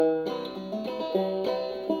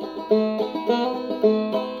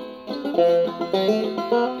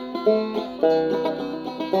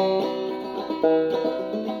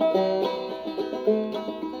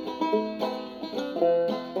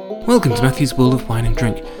Welcome to Matthew's World of Wine and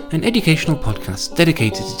Drink, an educational podcast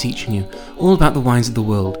dedicated to teaching you all about the wines of the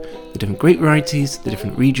world, the different grape varieties, the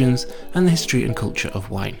different regions, and the history and culture of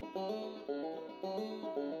wine.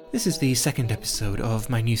 This is the second episode of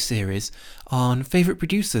my new series on favourite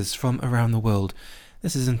producers from around the world.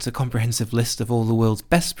 This isn't a comprehensive list of all the world's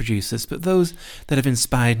best producers, but those that have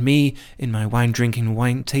inspired me in my wine drinking,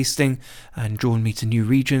 wine tasting, and drawn me to new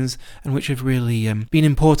regions, and which have really been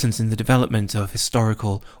important in the development of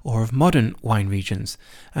historical or of modern wine regions.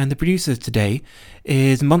 And the producer today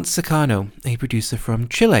is Montesano, a producer from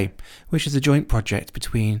Chile, which is a joint project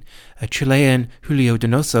between a Chilean Julio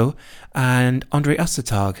Donoso and André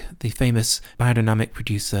Ostertag, the famous biodynamic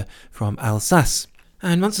producer from Alsace.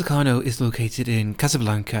 And Montesano is located in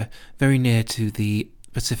Casablanca, very near to the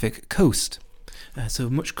Pacific coast. So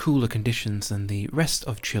much cooler conditions than the rest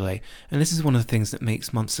of Chile, and this is one of the things that makes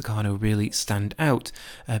Montesano really stand out,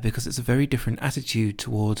 because it's a very different attitude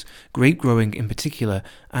towards grape growing in particular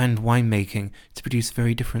and winemaking to produce a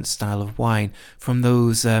very different style of wine from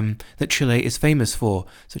those that Chile is famous for.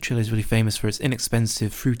 So Chile is really famous for its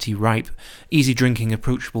inexpensive, fruity, ripe, easy drinking,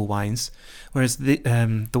 approachable wines, whereas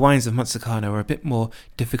the wines of Montesano are a bit more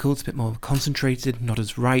difficult, a bit more concentrated, not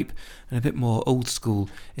as ripe, and a bit more old school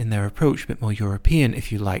in their approach, a bit more European,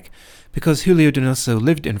 if you like. Because Julio Donoso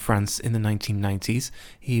lived in France in the 1990s,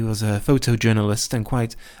 he was a photojournalist and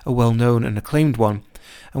quite a well-known and acclaimed one,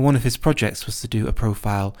 and one of his projects was to do a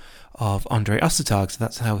profile of André Ostertag, so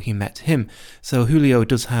that's how he met him. So Julio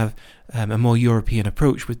does have a more European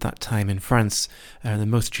approach with that time in France than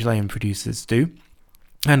most Chilean producers do.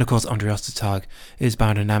 And of course, André Ostertag is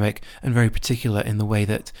biodynamic and very particular in the way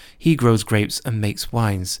that he grows grapes and makes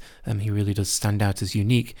wines. He really does stand out as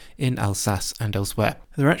unique in Alsace and elsewhere.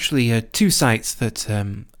 There are actually two sites that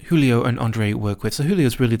Julio and André work with. So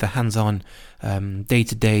Julio's really the hands-on,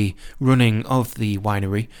 day-to-day running of the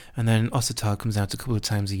winery, and then Ostertag comes out a couple of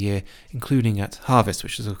times a year, including at harvest,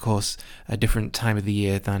 which is of course a different time of the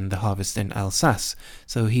year than the harvest in Alsace.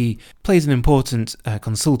 So he plays an important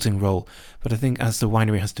consulting role, but I think as the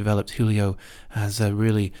winery has developed, Julio has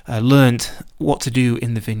really learnt what to do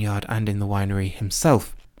in the vineyard and in the winery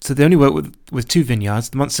himself. So they only work with two vineyards,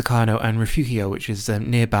 the Montesano and Refugio, which is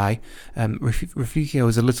nearby. Refugio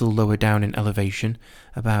is a little lower down in elevation,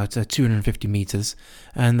 about 250 metres,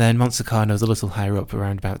 and then Montesano is a little higher up,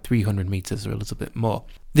 around about 300 metres or a little bit more.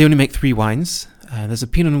 They only make three wines. There's a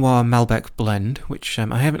Pinot Noir Malbec blend, which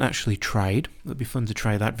I haven't actually tried. It would be fun to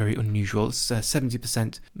try that, very unusual. It's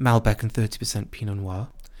 70% Malbec and 30% Pinot Noir.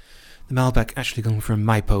 The Malbec actually coming from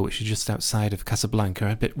Maipo, which is just outside of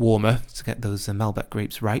Casablanca, a bit warmer to get those Malbec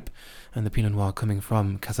grapes ripe, and the Pinot Noir coming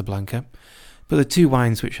from Casablanca. But the two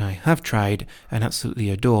wines which I have tried and absolutely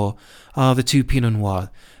adore are the two Pinot Noir,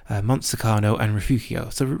 Montesano and Refugio.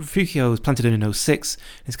 So Refugio was planted in 2006,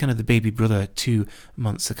 it's kind of the baby brother to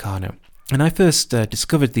Montesano. And I first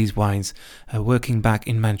discovered these wines working back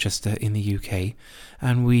in Manchester in the UK,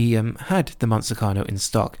 and we had the Montesano in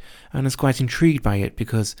stock, and I was quite intrigued by it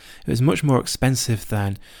because it was much more expensive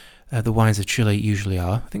than the wines of Chile usually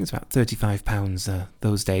are. I think it's about £35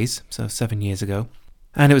 those days, so 7 years ago.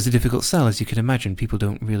 And it was a difficult sell, as you can imagine. People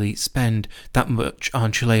don't really spend that much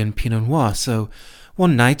on Chilean Pinot Noir. So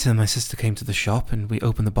one night my sister came to the shop and we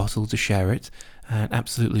opened the bottle to share it and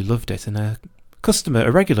absolutely loved it. And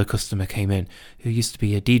a regular customer came in who used to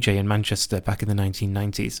be a DJ in Manchester back in the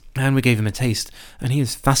 1990s, and we gave him a taste, and he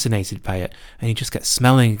was fascinated by it, and he just kept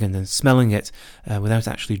smelling and then smelling it without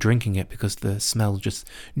actually drinking it because the smell just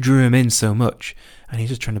drew him in so much, and he's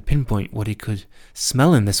just trying to pinpoint what he could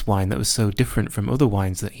smell in this wine that was so different from other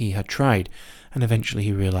wines that he had tried. And eventually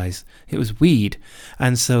he realised it was weed,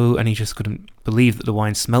 and he just couldn't believe that the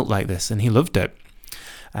wine smelt like this, and he loved it.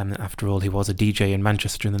 After all, he was a DJ in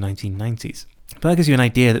Manchester in the 1990s. But that gives you an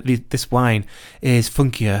idea that this wine is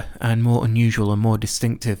funkier and more unusual and more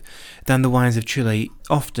distinctive than the wines of Chile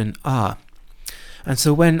often are. And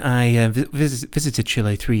so when I visited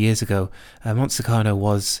Chile 3 years ago, Montesano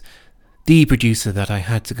was the producer that I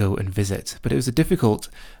had to go and visit. But it was difficult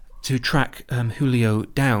to track Julio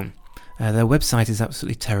down. Their website is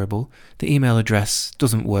absolutely terrible. The email address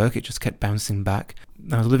doesn't work, it just kept bouncing back.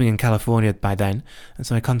 I was living in California by then, and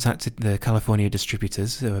so I contacted the California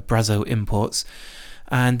distributors, Brazo Imports,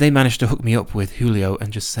 and they managed to hook me up with Julio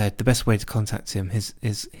and just said the best way to contact him is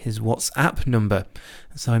his WhatsApp number.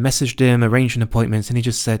 And so I messaged him, arranged an appointment, and he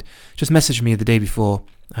just said, just message me the day before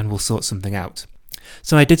and we'll sort something out.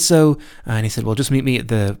 So I did so, and he said, well, just meet me at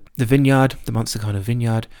the vineyard, the Montesano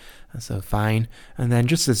vineyard, And so fine. And then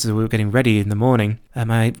just as we were getting ready in the morning,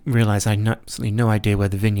 I realised I had absolutely no idea where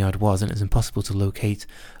the vineyard was, and it was impossible to locate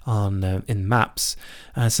on in maps.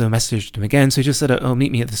 So I messaged him again. So he just said, "Oh,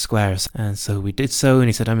 meet me at the square." And so we did so, and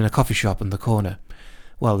he said, "I'm in a coffee shop on the corner."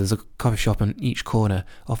 Well, there's a coffee shop on each corner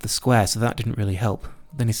of the square, so that didn't really help.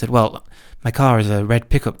 Then he said, "Well, my car is a red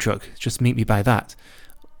pickup truck. Just meet me by that."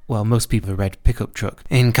 Well, most people have a red pickup truck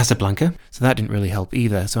in Casablanca, so that didn't really help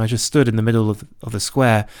either. So I just stood in the middle of the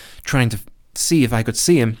square trying to see if I could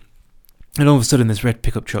see him. And all of a sudden, this red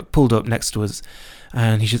pickup truck pulled up next to us,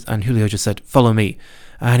 and Julio just said, "Follow me."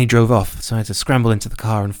 And he drove off. So I had to scramble into the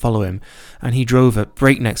car and follow him. And he drove at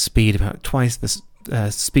breakneck speed, about twice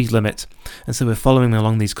the speed limit. And so we're following him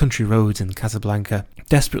along these country roads in Casablanca,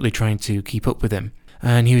 desperately trying to keep up with him.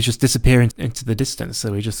 And he was just disappearing into the distance,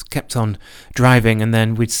 so we just kept on driving, and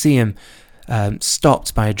then we'd see him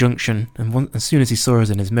stopped by a junction, and as soon as he saw us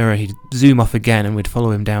in his mirror, he'd zoom off again, and we'd follow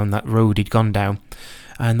him down that road he'd gone down,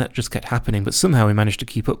 and that just kept happening, but somehow we managed to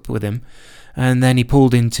keep up with him. And then he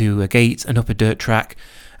pulled into a gate and up a dirt track,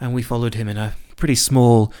 and we followed him in a pretty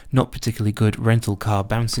small, not particularly good rental car,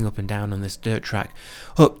 bouncing up and down on this dirt track,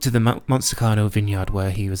 up to the Montesarcano vineyard where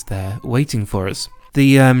he was there waiting for us.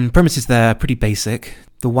 The premises there are pretty basic.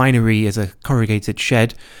 The winery is a corrugated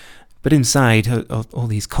shed, but inside are all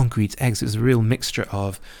these concrete eggs. It was a real mixture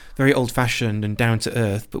of very old-fashioned and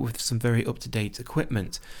down-to-earth, but with some very up-to-date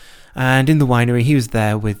equipment. And in the winery, he was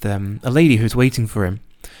there with a lady who was waiting for him.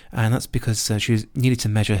 And that's because she needed to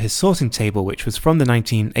measure his sorting table, which was from the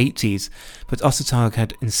 1980s, but Ostertag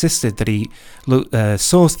had insisted that he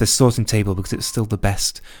source this sorting table because it was still the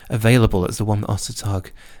best available. It's the one that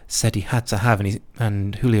Ostertag said he had to have,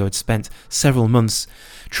 and Julio had spent several months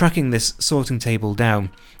tracking this sorting table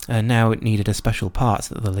down, and now it needed a special part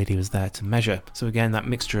that the lady was there to measure. So again, that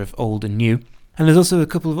mixture of old and new. And there's also a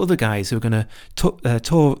couple of other guys who are going to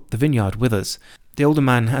tour the vineyard with us. The older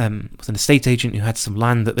man was an estate agent who had some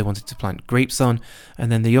land that they wanted to plant grapes on,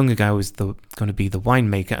 and then the younger guy was going to be the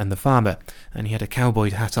winemaker and the farmer, and he had a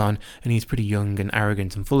cowboy hat on, and he's pretty young and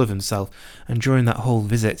arrogant and full of himself. And during that whole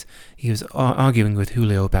visit, he was arguing with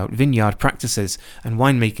Julio about vineyard practices and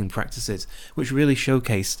winemaking practices, which really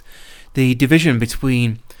showcased the division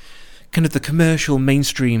between kind of the commercial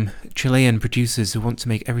mainstream Chilean producers who want to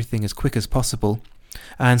make everything as quick as possible,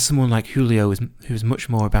 and someone like Julio who's much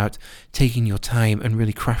more about taking your time and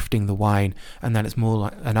really crafting the wine, and that it's more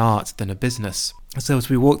like an art than a business. So as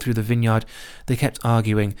we walked through the vineyard, they kept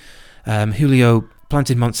arguing. Julio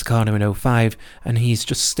planted Montesarcano in 2005, and he's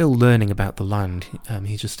just still learning about the land.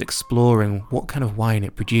 He's just exploring what kind of wine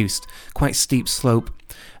it produced. Quite steep slope,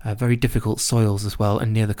 very difficult soils as well,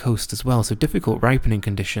 and near the coast as well, so difficult ripening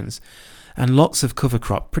conditions. And lots of cover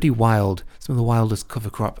crop, pretty wild, some of the wildest cover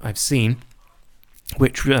crop I've seen,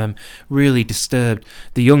 which really disturbed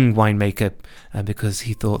the young winemaker because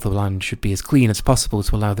he thought the land should be as clean as possible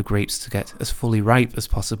to allow the grapes to get as fully ripe as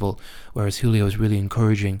possible, whereas Julio was really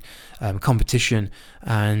encouraging competition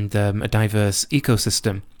and a diverse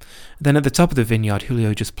ecosystem. Then at the top of the vineyard,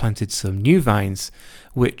 Julio just planted some new vines,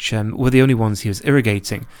 which were the only ones he was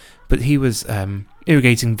irrigating, but he was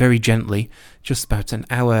irrigating very gently, just about an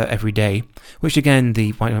hour every day, which again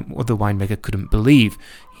the winemaker couldn't believe.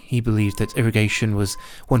 He believed that irrigation was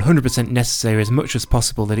 100% necessary, as much as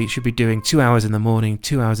possible, that he should be doing 2 hours in the morning,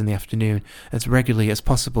 2 hours in the afternoon, as regularly as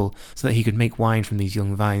possible, so that he could make wine from these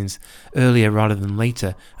young vines earlier rather than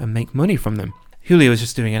later and make money from them. Julio was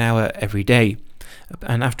just doing an hour every day.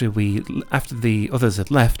 And after the others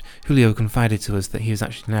had left, Julio confided to us that he was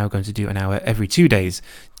actually now going to do an hour every 2 days,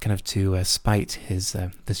 kind of to spite his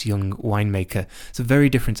this young winemaker. So very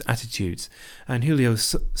different attitudes. And Julio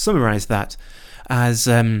summarized that as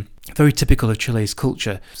very typical of Chile's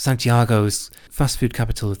culture. Santiago's fast food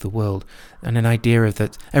capital of the world, and an idea of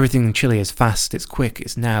that everything in Chile is fast, it's quick,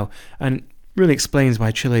 it's now, and really explains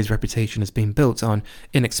why Chile's reputation has been built on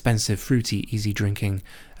inexpensive, fruity, easy drinking,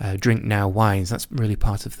 drink now wines. That's really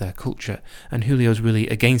part of their culture, and Julio's really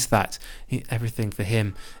against that. Everything for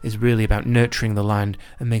him is really about nurturing the land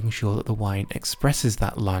and making sure that the wine expresses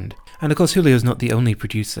that land. And of course, Julio's not the only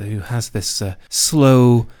producer who has this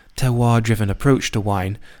slow, terroir-driven approach to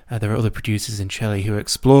wine. There are other producers in Chile who are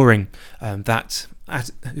exploring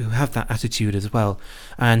who have that attitude as well,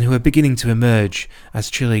 and who are beginning to emerge as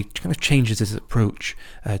Chile kind of changes its approach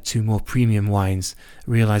to more premium wines,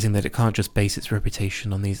 realizing that it can't just base its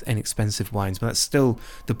reputation on these inexpensive wines, but that's still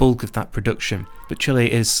the bulk of that production. But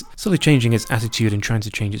Chile is slowly changing its attitude and trying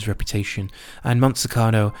to change its reputation, and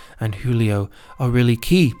Montesarcano and Julio are really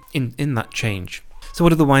key in that change. So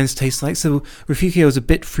what do the wines taste like? So Refugio is a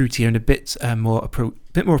bit fruitier and a bit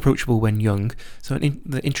more approachable when young. So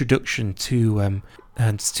the introduction to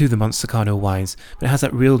and to the Montesano wines, but it has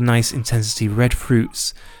that real nice intensity, red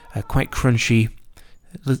fruits, quite crunchy,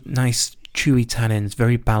 nice chewy tannins,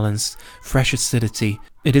 very balanced, fresh acidity.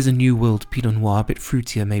 It is a New World Pinot Noir, a bit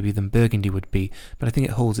fruitier maybe than Burgundy would be, but I think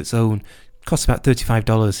it holds its own. Costs about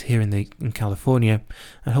 $35 here in California,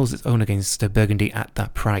 and holds its own against Burgundy at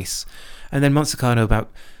that price. And then Montesano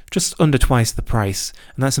about just under twice the price,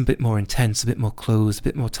 and that's a bit more intense, a bit more closed, a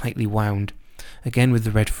bit more tightly wound. Again with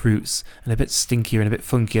the red fruits, and a bit stinkier and a bit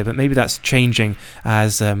funkier, but maybe that's changing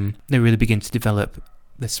as they really begin to develop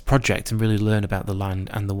this project and really learn about the land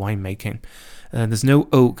and the winemaking. There's no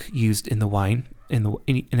oak used in the wine,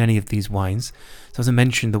 in any of these wines. So as I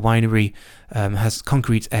mentioned, the winery has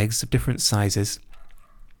concrete eggs of different sizes,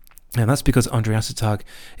 and that's because André Assetag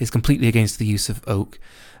is completely against the use of oak,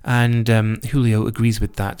 and Julio agrees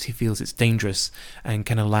with that. He feels it's dangerous and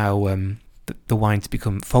can allow the wine to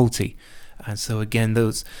become faulty. And so again,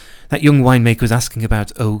 that young winemaker was asking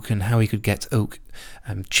about oak and how he could get oak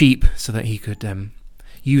cheap so that he could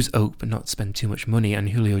use oak but not spend too much money, and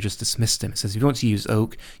Julio just dismissed him. He says, if you want to use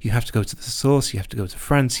oak, you have to go to the source, you have to go to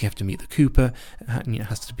France, you have to meet the cooper, it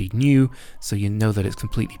has to be new, so you know that it's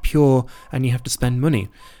completely pure, and you have to spend money.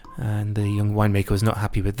 And the young winemaker was not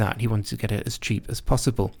happy with that. He wanted to get it as cheap as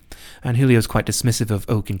possible. And Julio is quite dismissive of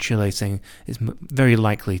oak in Chile, saying it's very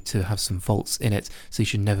likely to have some faults in it, so you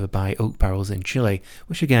should never buy oak barrels in Chile,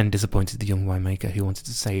 which again disappointed the young winemaker who wanted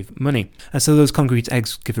to save money. And so those concrete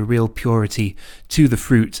eggs give a real purity to the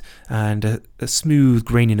fruit and a smooth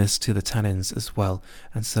graininess to the tannins as well.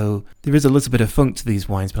 And so there is a little bit of funk to these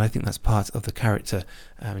wines, but I think that's part of the character,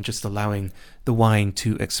 just allowing the wine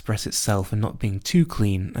to express itself and not being too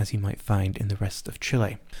clean as you might find in the rest of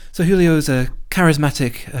Chile. So Julio is a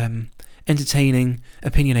charismatic, entertaining,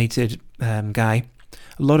 opinionated guy,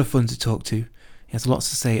 a lot of fun to talk to. He has lots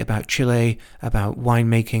to say about Chile, about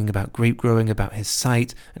winemaking, about grape growing, about his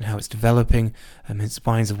site and how it's developing. His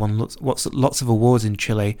wines have won lots of awards in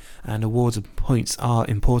Chile, and awards and points are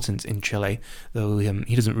important in Chile, though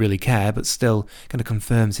he doesn't really care, but still kind of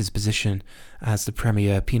confirms his position as the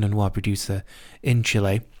premier Pinot Noir producer in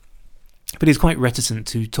Chile. But he's quite reticent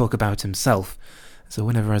to talk about himself. So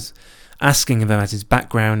whenever I was asking him about his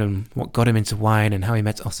background and what got him into wine and how he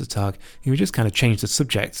met Assetag, he would just kind of change the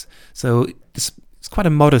subject. So it's quite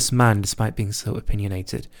a modest man despite being so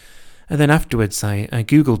opinionated. And then afterwards I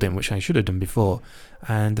googled him, which I should have done before,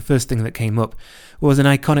 and the first thing that came up was an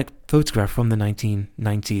iconic photograph from the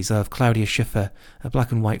 1990s of Claudia Schiffer, a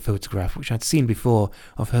black and white photograph which I'd seen before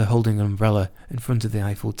of her holding an umbrella in front of the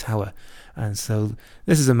Eiffel Tower. And so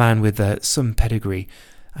this is a man with some pedigree,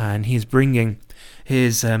 and he is bringing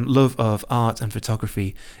his love of art and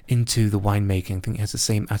photography into the winemaking. I think he has the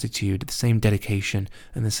same attitude, the same dedication,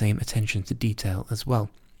 and the same attention to detail as well.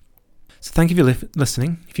 So thank you for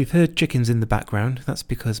listening. If you've heard chickens in the background, that's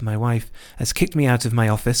because my wife has kicked me out of my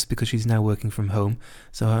office because she's now working from home.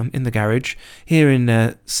 So I'm in the garage here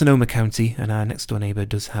in Sonoma County, and our next door neighbour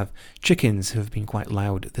does have chickens who have been quite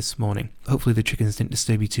loud this morning. Hopefully the chickens didn't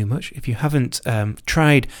disturb you too much. If you haven't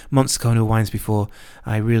tried Montesano wines before,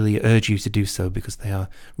 I really urge you to do so, because they are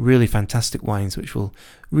really fantastic wines which will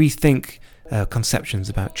rethink conceptions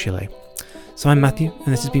about Chile. So I'm Matthew,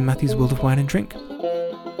 and this has been Matthew's World of Wine and Drink.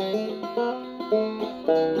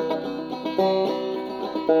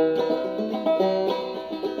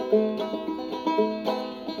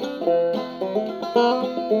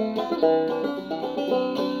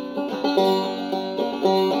 Thank you.